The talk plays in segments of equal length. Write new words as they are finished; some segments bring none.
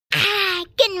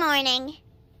Good morning.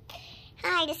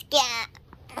 I just got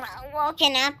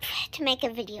woken up to make a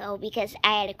video because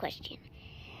I had a question.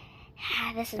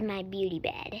 This is my beauty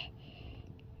bed.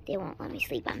 They won't let me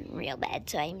sleep on the real bed,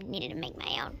 so I needed to make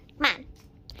my own. Come on.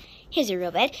 Here's a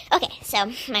real bed. Okay, so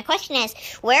my question is,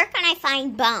 where can I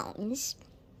find bones?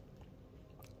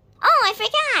 Oh, I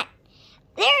forgot.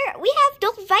 We have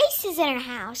devices in our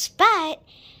house, but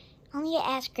I'll need to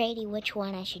ask Grady which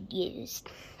one I should use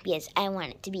because I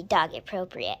want it to be dog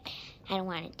appropriate. I don't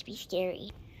want it to be scary.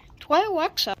 Try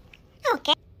Alexa.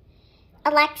 Okay.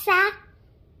 Alexa,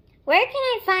 where can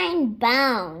I find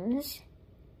bones?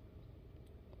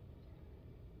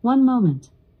 One moment.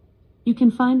 You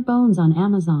can find Bones on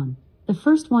Amazon. The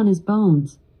first one is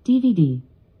Bones, DVD.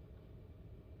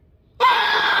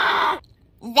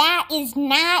 That is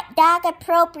not dog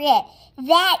appropriate.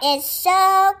 That is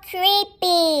so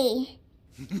creepy.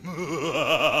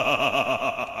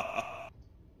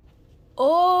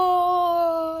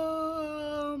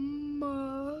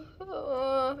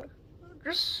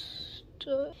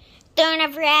 Don't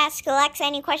ever ask Alexa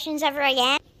any questions ever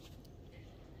again.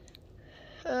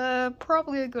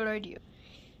 Probably a good idea.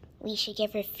 We should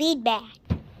give her feedback.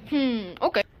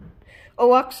 Okay.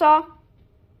 Alexa,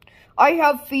 I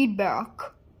have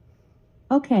feedback.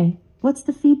 Okay, what's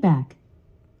the feedback?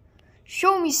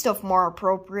 Show me stuff more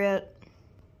appropriate.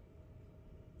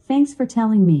 Thanks for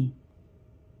telling me.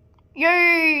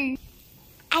 Yay!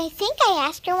 I think I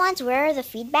asked her once where the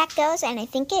feedback goes, and I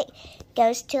think it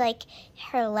goes to, like,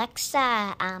 her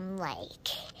Alexa,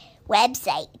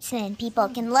 websites, and people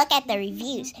can look at the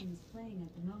reviews.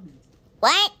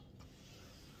 What?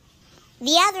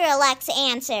 The other Alexa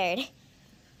answered.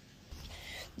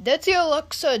 That's the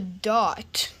Alexa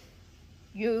Dot.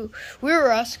 We were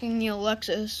asking the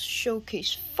Alexa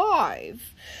Showcase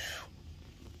 5.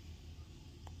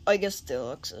 I guess the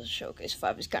Alexa Showcase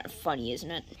 5 is kind of funny,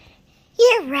 isn't it?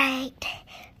 You're right.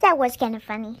 That was kind of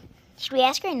funny. Should we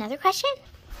ask her another question?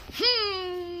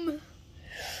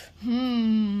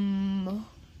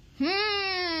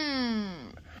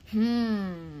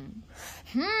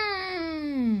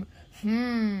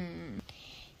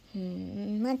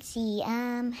 Let's see,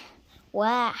 how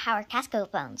are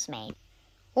Costco bones made?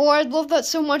 Oh, I'd love that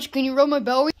so much. Can you rub my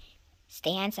belly?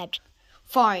 Stay on subject.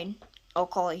 Fine. I'll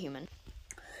call a human.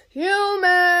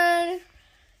 Human!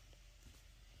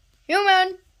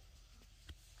 Human!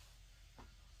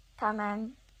 Come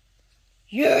on.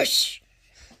 Yes!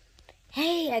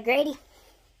 Hey, Grady.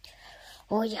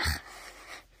 Oh, yeah.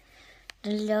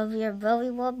 You love your belly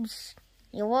rubs.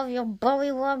 You love your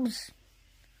belly rubs.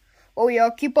 Oh, yeah,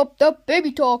 keep up that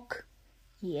baby talk.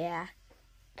 Yeah.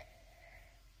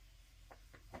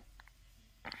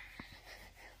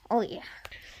 Oh, yeah.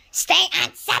 Stay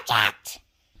on subject.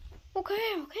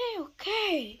 Okay.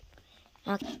 Okay.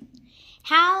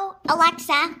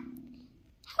 Alexa, how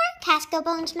are Costco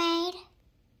bones made?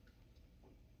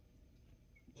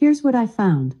 Here's what I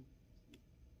found.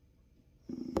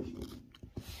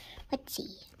 Let's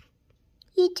see.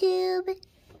 YouTube.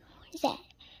 What is that?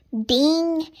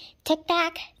 Bing,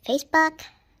 TikTok, Facebook.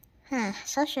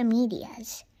 Social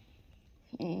medias.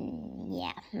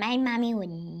 Yeah, my mommy would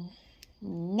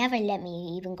never let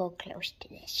me even go close to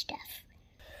this stuff.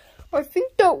 I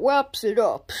think that wraps it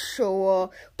up.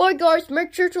 So, bye guys.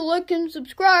 Make sure to like and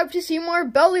subscribe to see more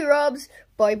belly rubs.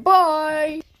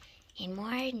 Bye-bye. And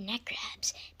more neck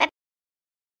rubs. Bye-bye.